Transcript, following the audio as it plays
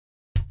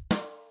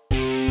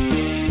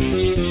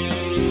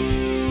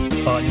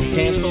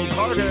Uncanceled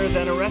harder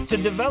than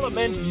Arrested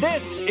Development,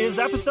 this is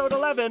episode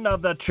 11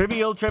 of the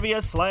Trivial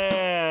Trivia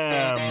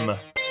Slam.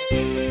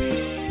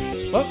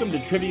 Welcome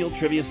to Trivial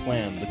Trivia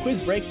Slam, the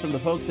quiz break from the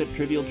folks at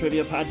Trivial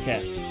Trivia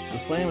Podcast. The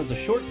Slam is a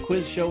short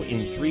quiz show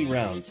in 3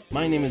 rounds.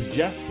 My name is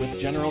Jeff with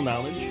General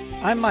Knowledge.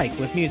 I'm Mike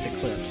with Music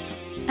Clips.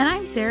 And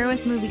I'm Sarah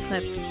with Movie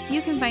Clips.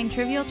 You can find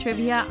Trivial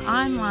Trivia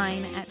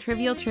online at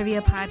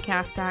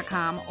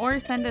trivialtriviapodcast.com or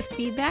send us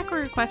feedback or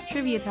request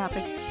trivia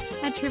topics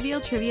at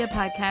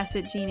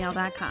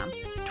trivialtriviapodcast@gmail.com.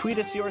 Tweet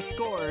us your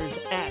scores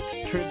at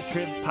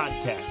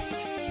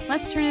TrivTrivPodcast.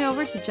 Let's turn it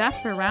over to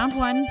Jeff for round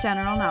 1,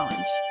 General Knowledge.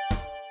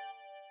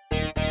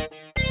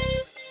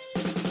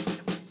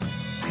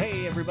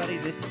 Hey everybody,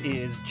 this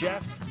is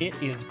Jeff. It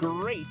is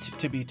great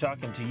to be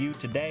talking to you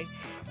today.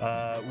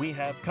 We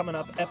have coming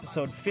up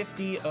episode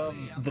 50 of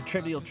the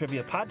Trivial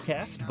Trivia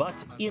Podcast,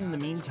 but in the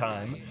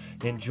meantime,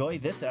 enjoy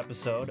this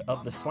episode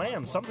of The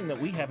Slam, something that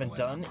we haven't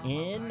done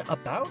in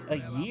about a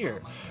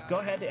year. Go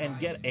ahead and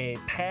get a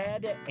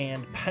pad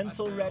and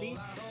pencil ready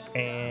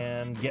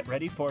and get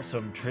ready for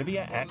some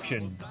trivia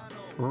action.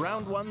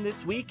 Round 1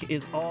 this week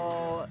is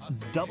all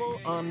double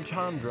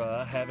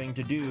entendre having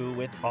to do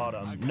with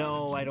autumn.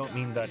 No, I don't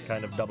mean that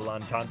kind of double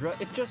entendre.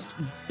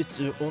 It's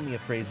only a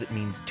phrase that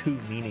means 2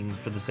 meanings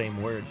for the same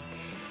word.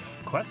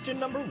 Question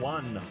number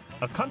 1.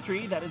 A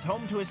country that is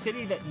home to a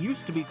city that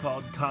used to be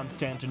called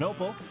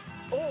Constantinople,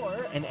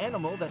 or an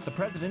animal that the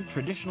president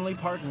traditionally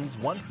pardons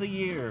once a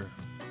year.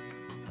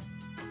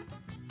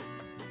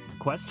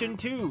 Question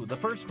 2. The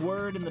first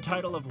word in the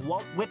title of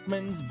Walt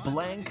Whitman's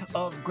Blank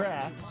of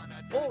Grass,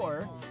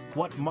 or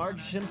what Marge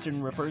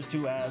Simpson refers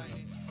to as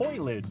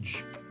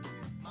foliage.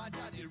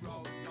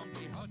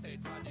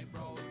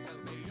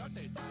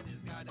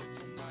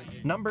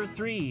 Number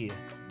 3.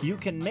 You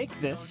can make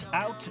this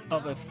out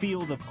of a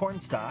field of corn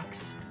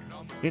stalks.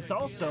 It's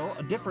also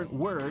a different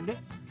word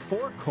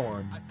for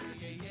corn.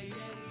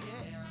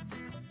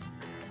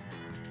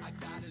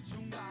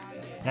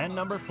 And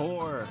number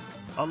 4.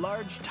 A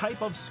large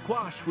type of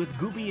squash with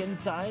goopy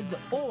insides,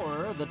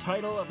 or the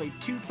title of a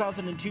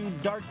 2002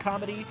 dark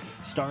comedy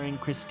starring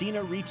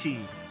Christina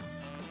Ricci.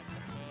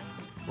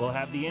 We'll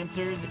have the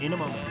answers in a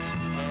moment.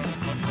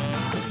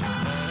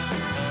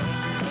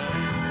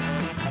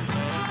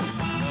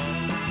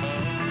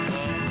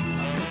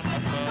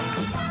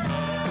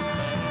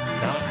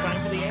 Now it's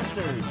time for the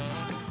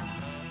answers.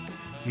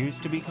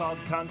 Used to be called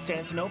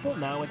Constantinople,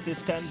 now it's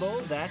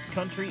Istanbul. That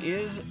country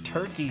is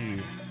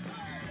Turkey.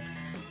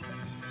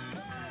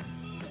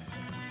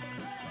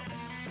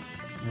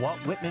 Walt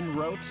Whitman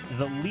wrote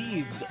The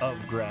Leaves of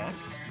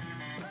Grass.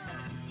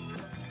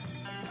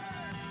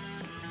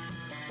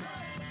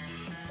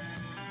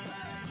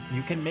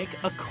 You can make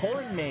a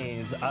corn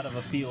maze out of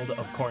a field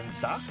of corn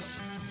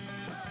stalks.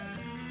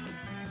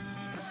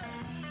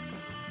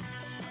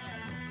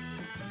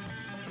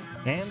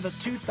 And the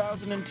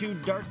 2002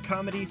 dark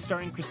comedy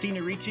starring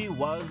Christina Ricci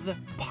was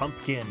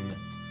Pumpkin.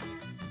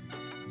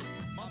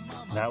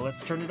 Now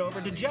let's turn it over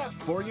to Jeff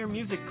for your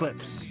music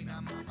clips.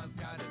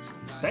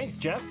 Thanks,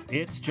 Jeff.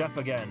 It's Jeff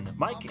again.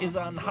 Mike is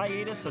on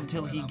hiatus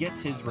until he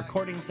gets his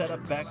recording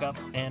setup back up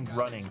and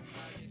running.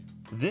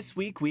 This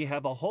week, we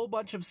have a whole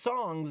bunch of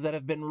songs that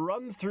have been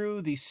run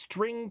through the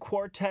String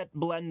Quartet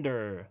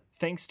Blender,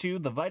 thanks to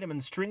the Vitamin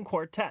String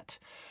Quartet.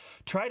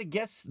 Try to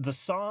guess the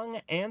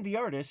song and the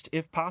artist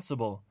if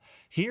possible.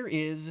 Here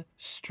is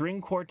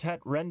String Quartet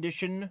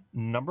rendition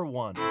number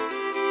 1.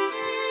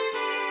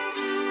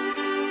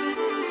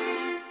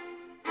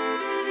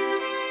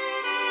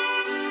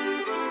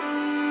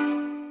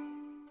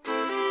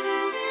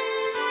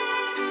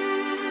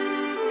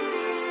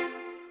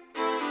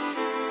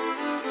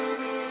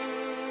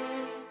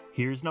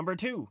 Here's number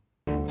 2.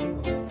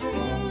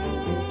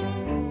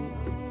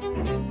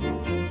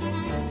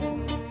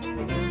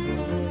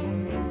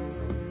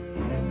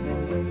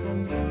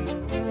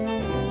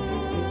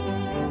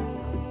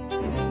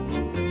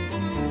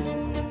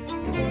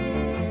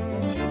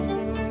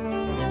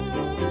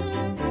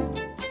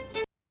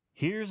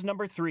 Here's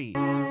number 3.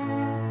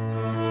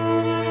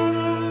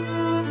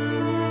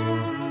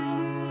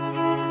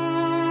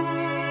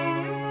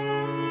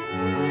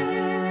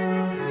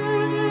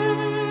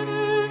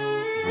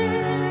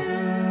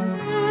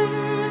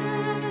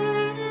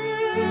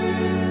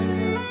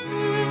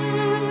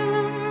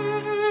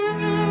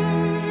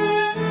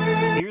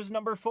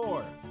 Number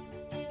 4.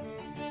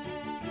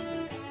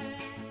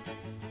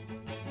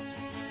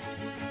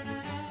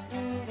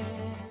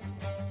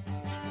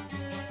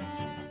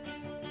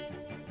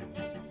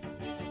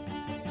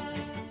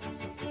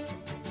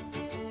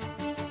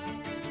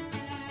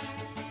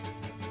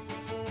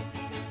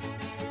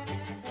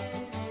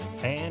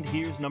 And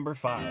here's number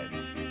 5.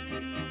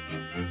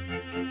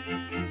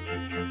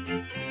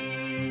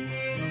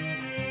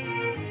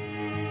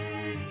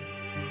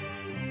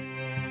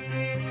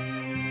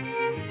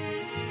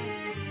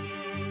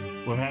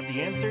 We'll have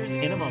the answers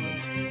in a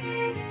moment.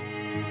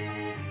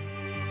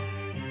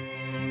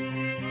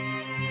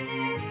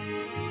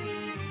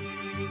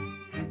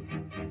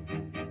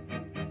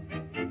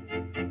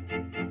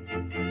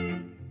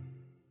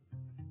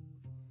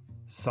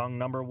 Song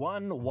number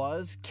 1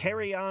 was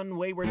Carry On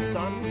Wayward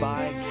Son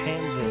by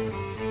Kansas.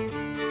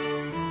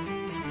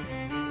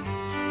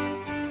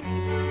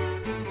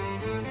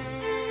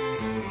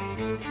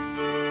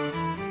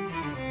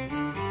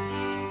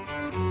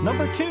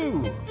 Number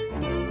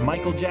 2,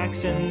 Michael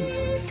Jackson's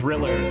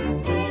Thriller.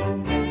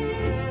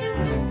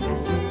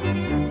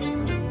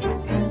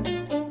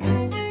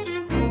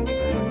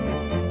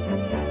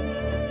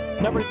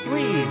 Number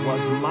 3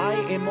 was My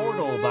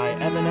Immortal by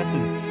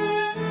Evanescence.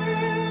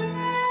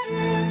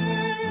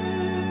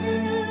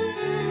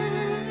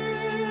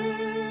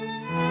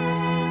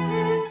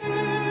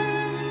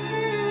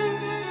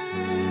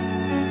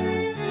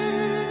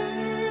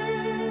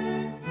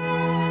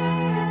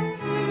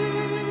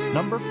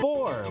 Number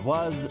 4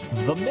 was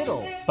The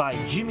Middle by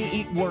Jimmy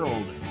Eat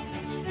World.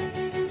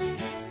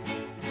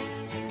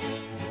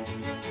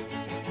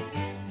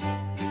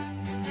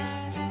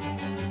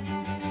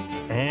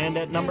 And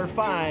at number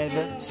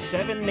 5,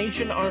 Seven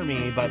Nation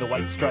Army by the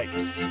White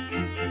Stripes.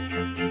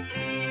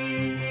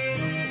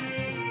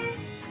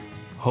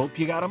 Hope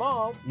you got them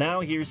all.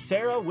 Now here's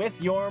Sarah with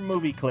your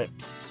movie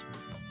clips.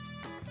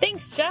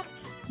 Thanks, Jeff.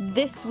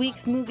 This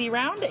week's movie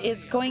round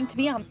is going to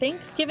be on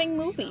Thanksgiving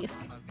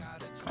movies.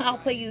 I'll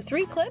play you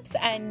 3 clips,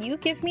 and you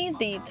give me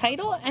the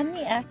title and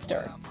the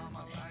actor.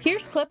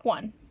 Here's clip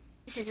 1.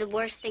 This is the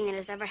worst thing that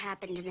has ever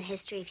happened in the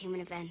history of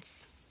human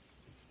events.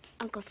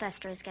 Uncle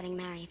Fester is getting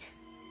married.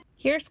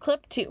 Here's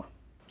clip 2.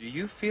 Do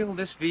you feel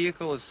this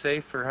vehicle is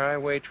safe for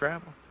highway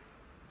travel?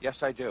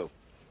 Yes, I do.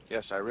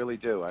 Yes, I really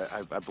do.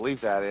 I believe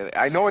that.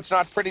 I know it's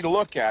not pretty to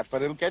look at,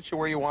 but it'll get you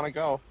where you want to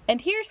go.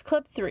 And here's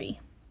clip 3.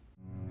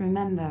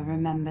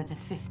 Remember the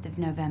 5th of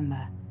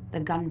November, the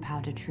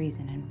gunpowder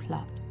treason and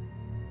plot.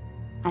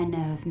 I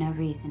know of no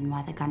reason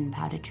why the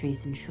gunpowder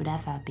treason should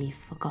ever be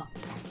forgot.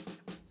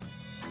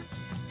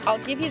 I'll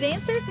give you the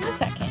answers in a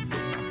second.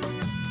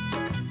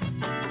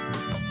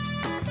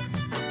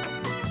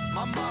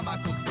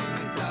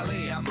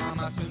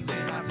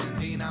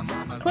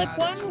 Clip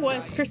 1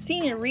 was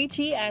Christina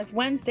Ricci as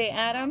Wednesday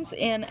Addams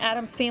in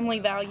Addams Family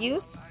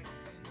Values.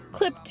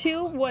 Clip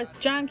 2 was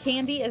John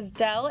Candy as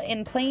Dell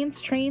in Planes,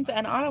 Trains,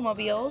 and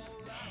Automobiles.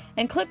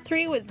 And clip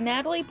 3 was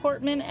Natalie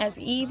Portman as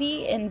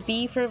Evie in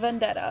V for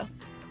Vendetta.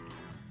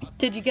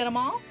 Did you get them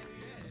all?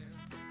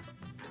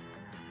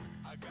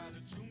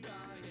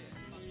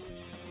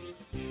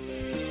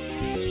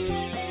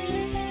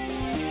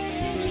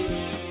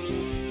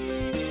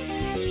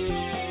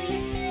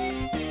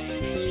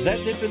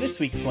 That's it for this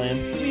week's Slam.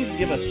 Please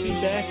give us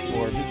feedback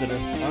or visit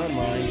us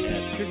online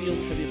at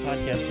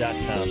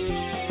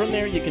trivialtriviapodcast.com. From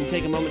there, you can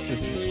take a moment to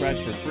subscribe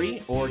for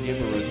free or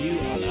give a review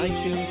on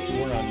iTunes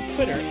or on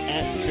Twitter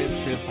at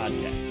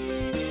TrivTrivPodcast.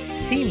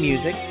 Theme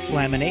music,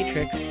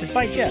 Slaminatrix, is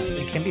by Jeff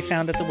and can be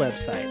found at the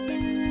website.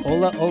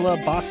 Ola Ola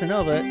Bossa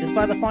Nova is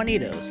by the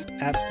Juanitos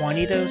at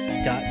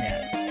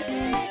juanitos.net.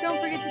 Don't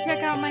forget to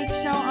check out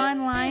Mike's show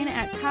online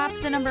at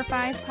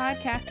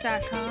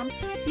top5podcast.com.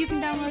 You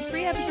can download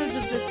free episodes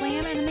of The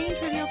Slam and the main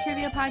Trivial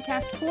Trivia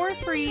podcast for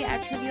free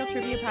at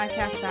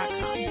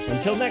trivialtriviapodcast.com.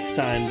 Until next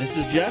time, this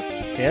is Jeff.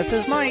 This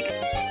is Mike.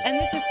 And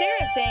this is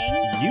Sarah saying,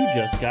 You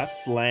just got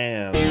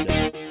slammed.